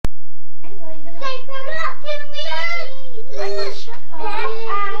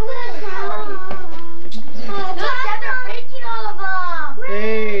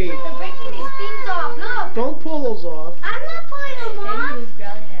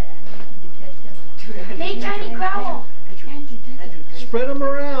spread them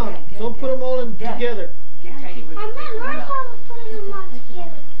around. Don't put them all in together. I'm not learning how to put them all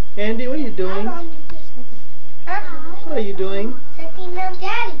together. Andy, what are you doing? What are you doing? Setting them,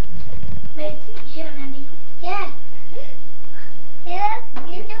 Daddy. Wait, hit him, Andy. Yeah. Hit us?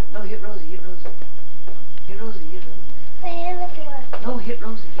 Hit him? No, hit Rosie, hit Rosie. Hit Rosie, hit Rosie. Wait, look at her. No, hit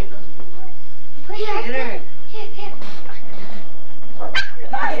Rosie, hit Rosie. Push her. Hit her. Hit.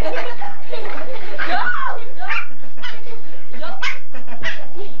 Go!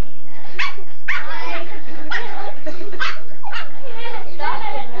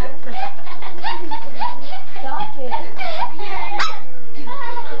 Stop it.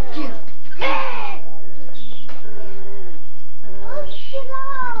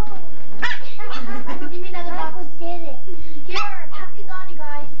 Give me another box. Did it. Here, pass these on, you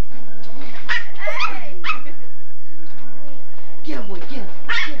guys. Get him, boy, get him.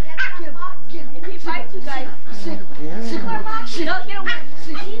 Get him. If he fights you guys, Sick him. Sick him. Sick no, get away.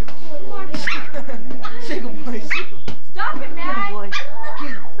 Sick him. Sick him, boy, sick him. Stop it, Get him, man. boy.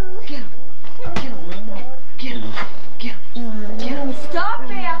 Get him. Get him. Get him. Get him. Get him. Get him. Stop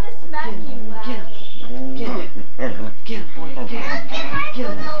it. I'm gonna smack you. Get him. Get him. Get him, boy. Get him. Get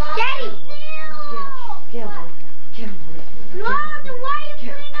him. Daddy. Get him, boy. Get him, boy. No, then why are you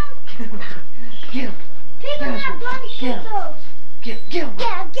putting them? Get him. Pick on that bloody shit, though. Get him. Get him,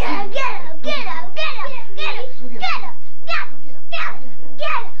 get him, get him, get him, get him, get him, get him, get him,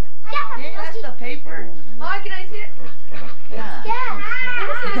 get him. Hey, that's the paper. Oh, can I see it? Yeah.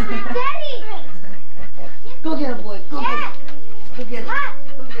 Daddy. Go get him, boy. Go get him. Go get him. Pop.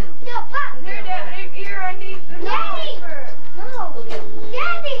 Go get him. No, Pop. Here, here, I need the Daddy. No. Go get him.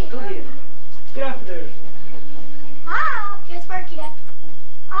 Daddy. Go get him. Get off there. Off. Just Sparky, Dad.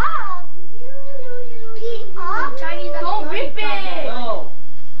 Off. Pete, off. Chinese. Don't rip it. No.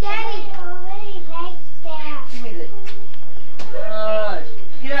 Daddy. Already like that. Give me this.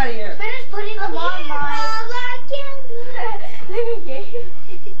 Get out of here. Finish putting them on, Mike.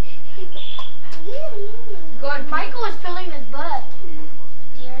 Good. Michael is filling his butt.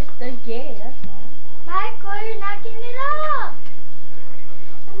 Dear. They're gay, that's all. Michael, you're knocking it off.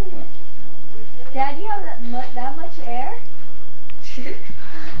 Dad, you have that much air?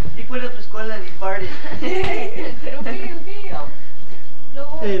 He put up a escuela and he farted.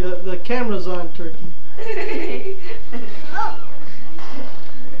 Hey, the camera's on, Turkey. Oh.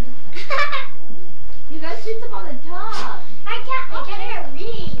 You guys sit them on the top. I can't hear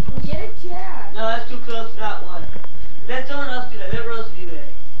me. Well, get a chair. No, that's too close for that one. Let someone else do that. Let Rose do that.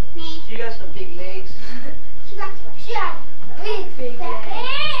 Me. She got some big legs. She got big legs.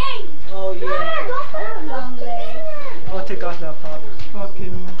 Hey. Oh, No, yeah. don't put them Long legs. I'll take off that pop.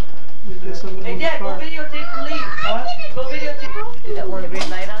 Fucking. This over Hey, the Dad, go car. videotape the lead. What? Go videotape. Is that one green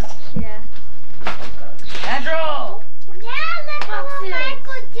light on? Yeah. Andrew! Yeah, look what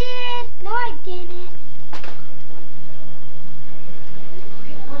Michael did. No, I didn't.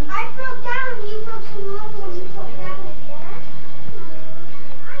 When I broke down, you broke some more when you broke down again.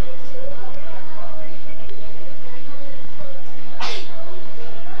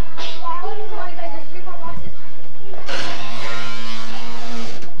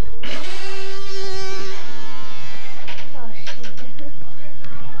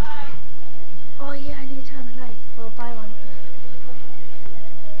 Oh yeah, I need to turn the light. Well, buy one.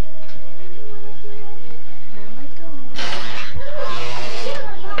 Where am I going?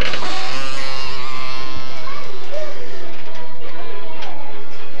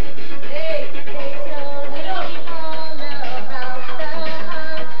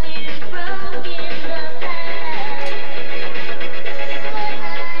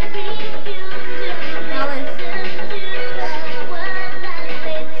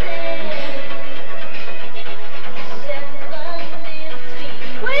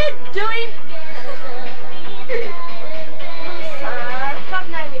 What are you doing?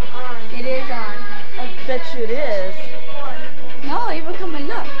 It is on. I bet you it is. No, even come and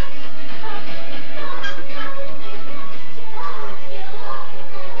look.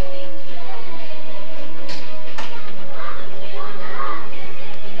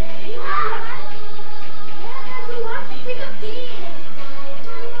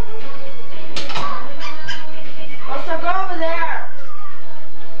 Rosa, go over there.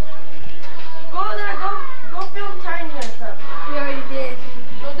 Go over there. Go film Tiny or something. We already did.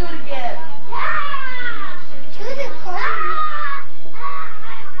 Go do it again. To the car.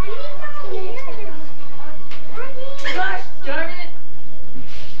 Gosh darn it.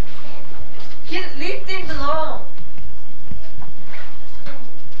 Leave things alone.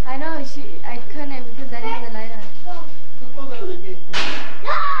 I know I couldn't because I didn't have the light on.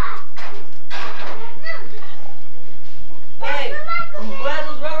 Hey,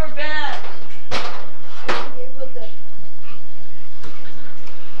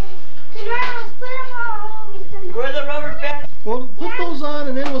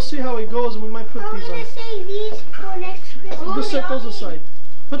 see how it goes, and we might put I'm these on. gonna save these for next Christmas. Just set those aside.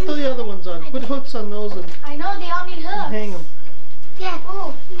 Put the other ones on. Put hooks on those and I know they all need hooks. hang them. Yeah.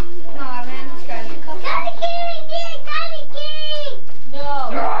 Oh. Nah, man, this guy's a couple. Daddy King! No.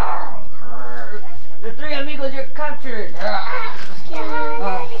 The three amigos you're captured. Daddy,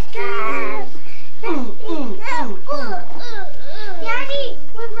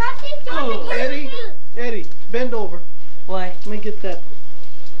 we're rushing to Eddie, bend over. Why? Let me get that.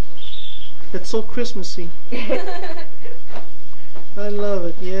 It's so Christmassy. I love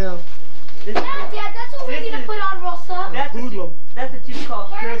it, yeah. Dad, that's what we need to put on, Rosa. Hoodlum. That's what you call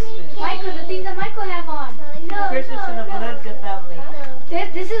Christmas. Michael, the things that Michael have on. Christmas in the Valencia family.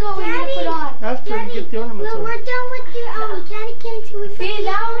 This is what we need to put on. After you get the ornaments on. We're done with the candy cane too. See,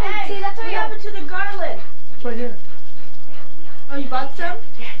 now, see, that's What happened to the garland? It's right here. Oh, you bought some?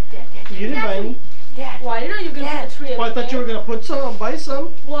 You didn't buy any. Why? You know you're gonna put a tree. Well, I thought you were gonna put some, buy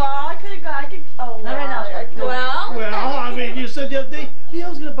some. Well, I could have got. Oh, Not right now. Well. Well, I mean, you said the other day, yeah, I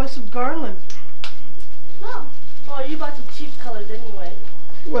was gonna buy some garland. No. Oh, you bought some cheap colors anyway.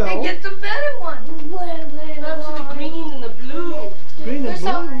 Well, Get the better one. That's the green and the blue. green and There's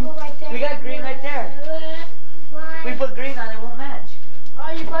some blue. right there. We got green right there. We put green on, it won't match.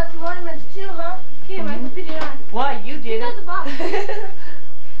 Oh, you bought some ornaments too, huh? Here, Michael, put it on. Why? You did Got the it. box.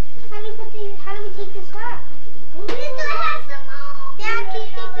 How do we take this off? We still have some more. Dad, can you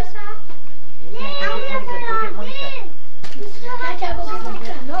take this off? Dad, I'm gonna put it on this. We still have to go get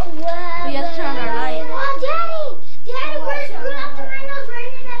Monica. No way. We have to turn our light. Oh, Daddy, we're screwing up the windows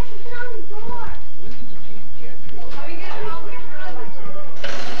right in that you put on the door.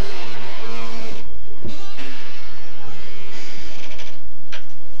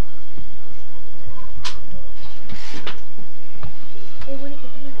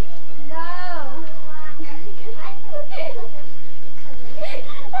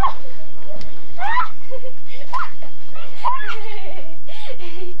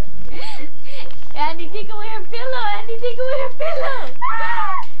 Andy, take away her pillow. Andy, take away her pillow.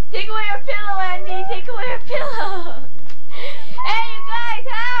 Take away her pillow, Andy. Take away her pillow. Hey, you guys,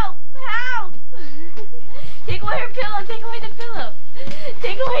 help! Help! Take away her pillow. Take away the pillow.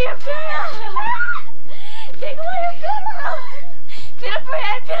 Take away your pillow. Take away your pillow. Put up her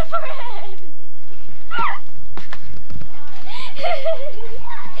head. Put up her head.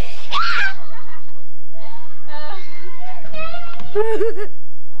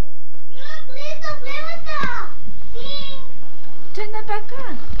 Turn that back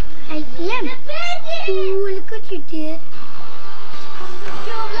on. I am. Ooh, look what you did.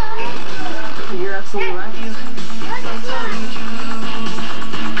 You're absolutely right.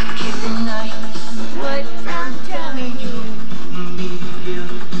 What I'm telling you.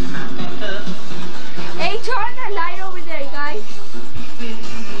 Hey, turn that light over there, guys.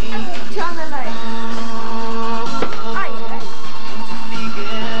 Turn the light. Ay, ay.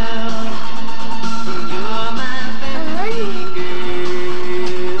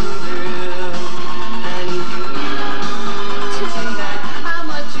 How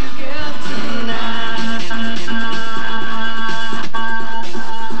much you give tonight?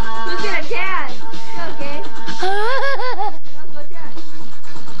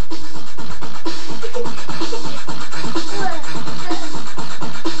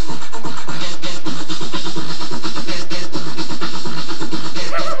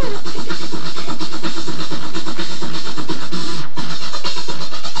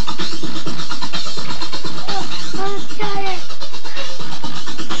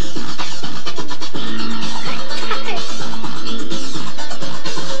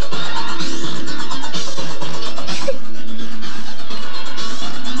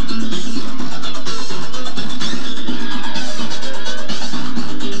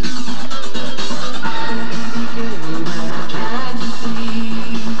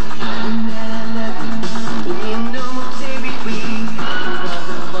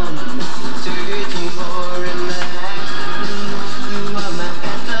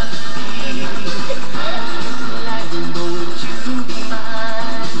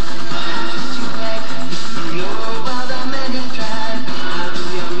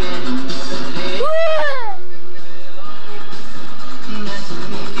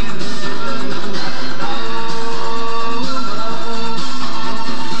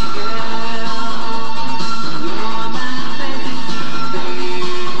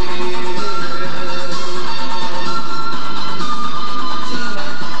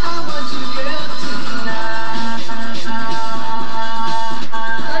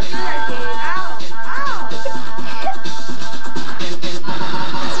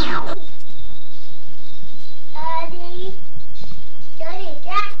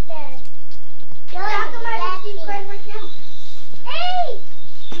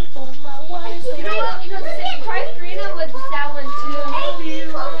 You know what? Cry Freedom was that one too.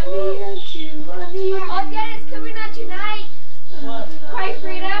 Oh, Dad, it's coming out tonight. What? Cry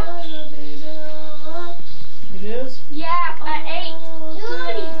Freedom. It is? Yeah, at 8.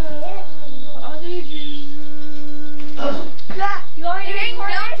 You want me to record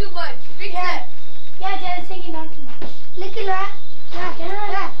down too much. Fix it. Yeah, Dad, it's taking down too much. Look at that.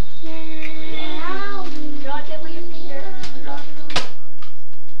 Yeah. Don't tip with your finger.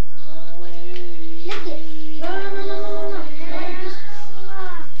 Look it. No.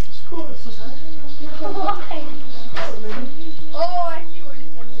 It's cool. It's just... Oh, I see what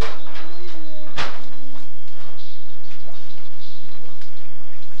he's gonna do.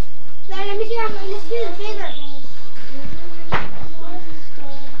 Dad, let me see how much. Let's do the bigger.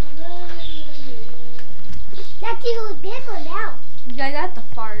 Let's see who's bigger now. You guys have to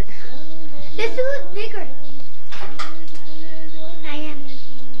fart. Let's see who's bigger. I am.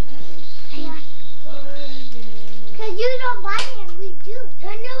 Because you don't buy it and we do.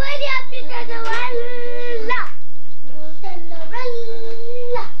 Turn the way up to Cinderella.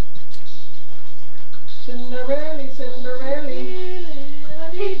 Cinderella, Cinderella.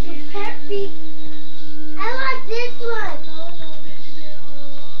 It's a peppy. I want this one. I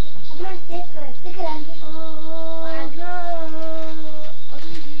want this one. Look at that.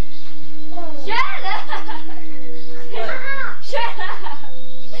 Shut up! Shut up!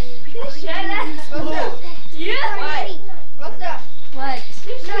 Shut up! You? What's up? What?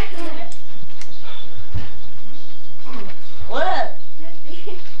 What?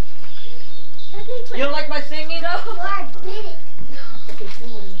 You don't like my singing though? I did it.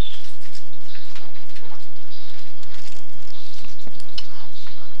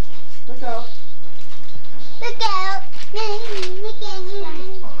 Look out. Look out. Look out.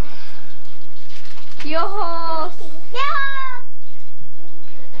 Piojos. ¡Dios!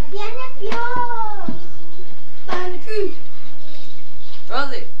 ¡Viene Dios!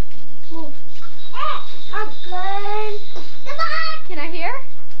 Rosie. Move. I'm good. Come on! Can I hear?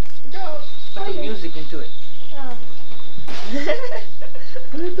 Put the music into it.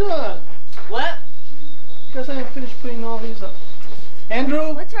 What are you doing? What? Guess I haven't finished putting all these up.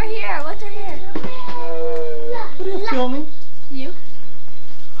 Andrew? What's right here? What's right here? What are you filming? You.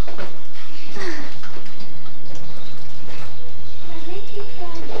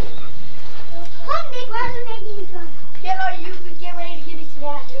 Come, Nick, where's the making from? Get ready to give it to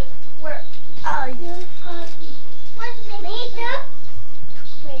Dad. Where? Oh, you puppy. What's the making from?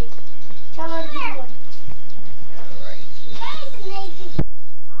 Wait. Tell her to give you one. Where's the making from?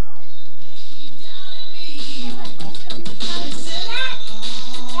 Dad!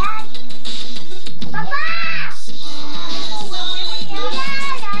 Papa!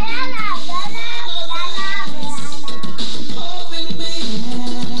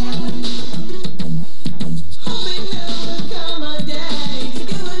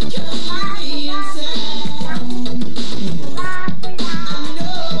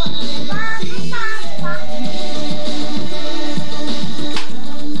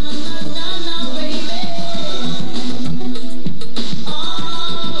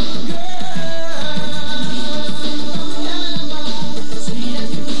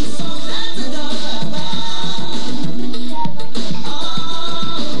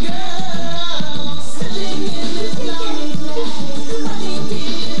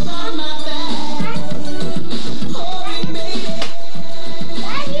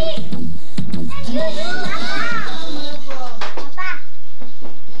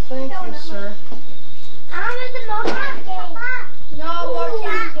 Thank you, sir.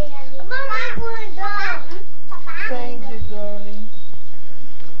 Thank you, darling.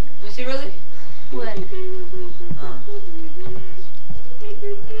 Let me see, Rosie. What?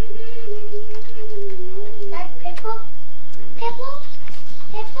 That's Pipple? Pipple?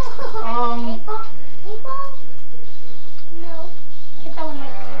 Pipple? Pipple? Pipple? No. Get that one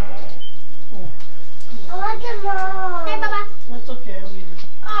right. I want them all. Hey, Baba. That's okay, I'll leave it.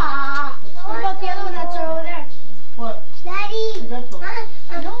 Ah. What about the other one that's over there? What? Daddy. I got those.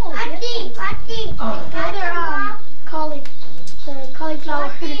 No. Auntie. Auntie. Oh.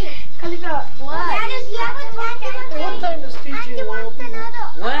 Cauliflower. Cauliflower. What? Daddy, do you have a candy? What time does TJ Auntie wants open? another.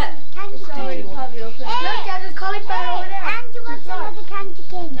 What? Candy It's already cane. probably open. Hey. Look, Dad, there's cauliflower over there. Auntie wants another candy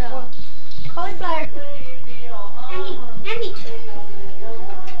cane. No. Cauliflower. Andy. Andy.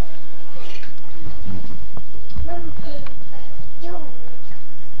 Yo.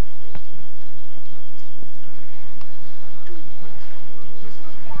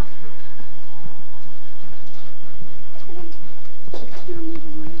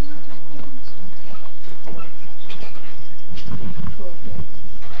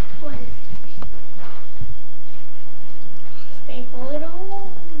 What is it? Staple it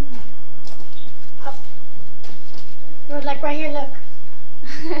on. Up. Or like right here, look.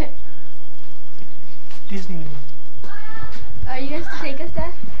 Disneyland. Are you guys to take us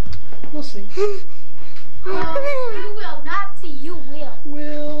there? We'll see. You will not see. You will.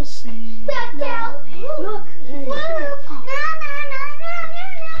 We'll see. No. Look.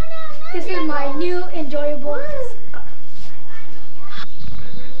 This is my new enjoyable scarf.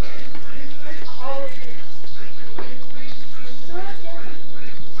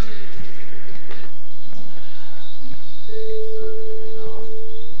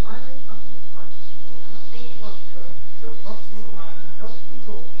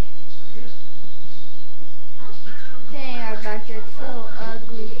 Dang, our backyard's so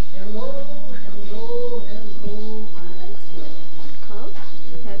ugly. Cold?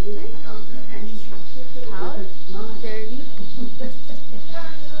 Heavy? Hot? Dirty?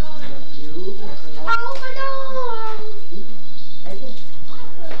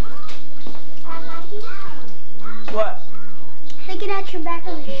 What? Take it out your back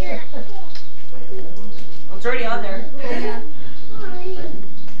of the shirt. It's already on there. Yeah.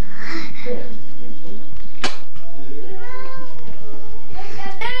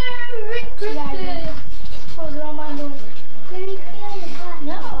 Close it on my door.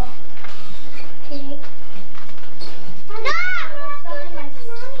 No. Okay.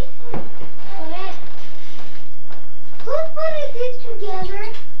 Who put it together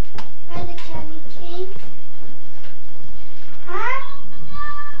as a candy cane? Huh?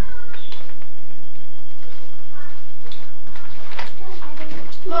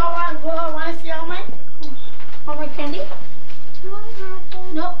 Want to see all my candy?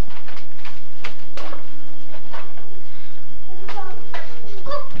 Nope.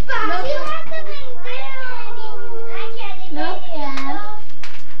 Nope. Yeah.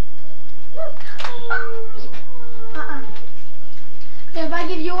 If I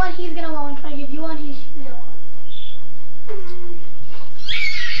give you one, he's gonna want one. If I give you one, he's gonna want one.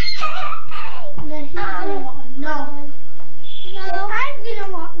 And then he's gonna want one. No. No. I'm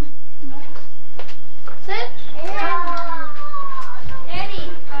gonna want one. No. Sit. Eddie!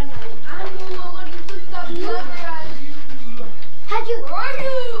 How'd you? Where are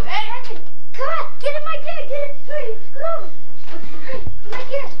you? Hey! Come on, get in my gear, get in. Hurry, come on. Hurry, in my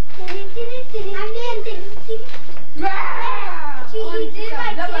gear. I'm in. He did my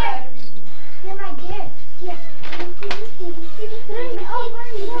gear. Get my gear. Yeah.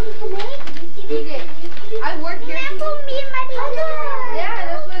 I work here. Put me in my gear. Yeah,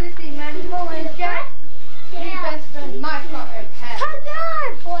 that's what it is, man. Go and Jack. Your best friend, my car. Hold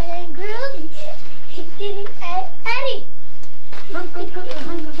on, boy and girl. Eddie.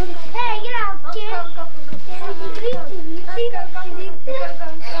 Hey, get out, kid.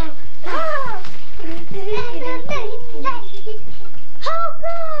 Oh,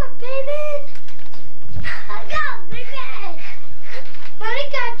 good, baby. Go, baby.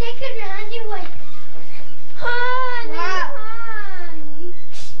 Monica, take your hands away. Honey.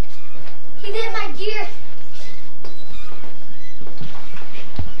 He did my gear.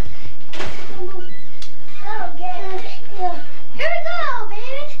 Here we go,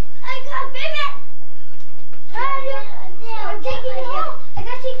 baby. I got baby. I'm taking you home. I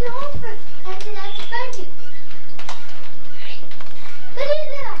got to take you home first. And then I have to find you. Where do you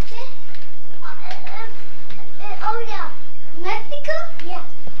live, Ate? Oh, yeah. Mexico? Yeah.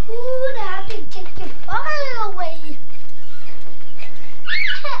 Ooh, I have to take you far away.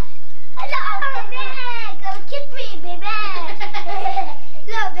 Hello, baby. Come kiss me, baby.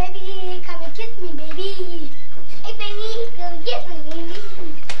 Hello, baby. Come and kiss me, baby. Hey, baby. Come kiss me, baby.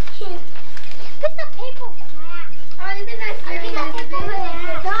 Piece of paper. Oh, isn't that scary?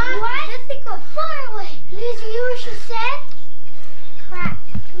 What? Mexico, far away. Liz, you hear what she said? Crap.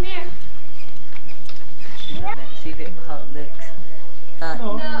 Come here. See if it, how it looks.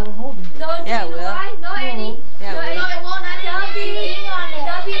 No, we'll hold it. No, Yeah, you know Will. why? No, Eddie. Yeah, no, Will. Eddie. No, it won't.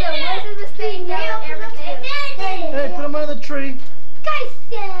 That'll be the worst thing that ever did. Hey, put them under the tree. Guys,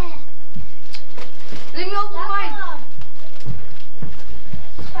 Leave me open mine.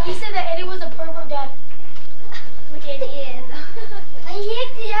 he said that Eddie was a pervert dad. Which Eddie is. I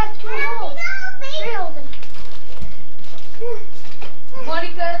hate the actual holes. Drilled him.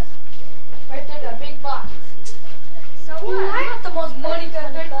 Monica's right there, that big box. So what? What? Not the most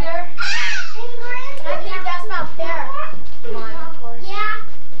Monica's right there. I think that's not fair. Come on, Corey. Yeah.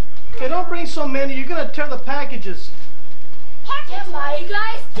 Hey, don't bring so many. You're going to tear the packages. Yeah, You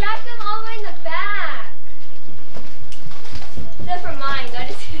guys stack them all the way in the back. Except for mine. I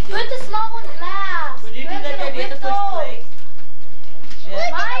just Put the small ones last. Would you do that there the other first place? Yeah.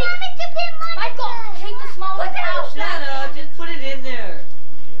 Mike,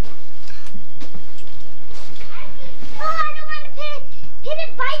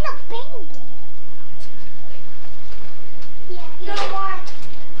 Bing. Yeah. No more.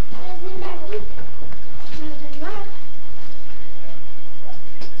 There's more.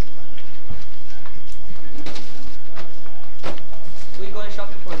 Who are you going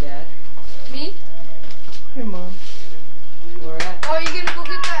shopping for, Dad? Me? Hey, Mom. Where at? Oh, you gonna go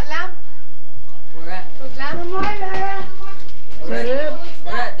get that lamp? Where at? Those lamps? More, Laura. Where at?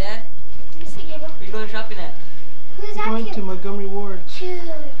 Where at, Dad? Mr. Gabriel. Who are you going shopping at? Who's that Going to to? Montgomery Ward. To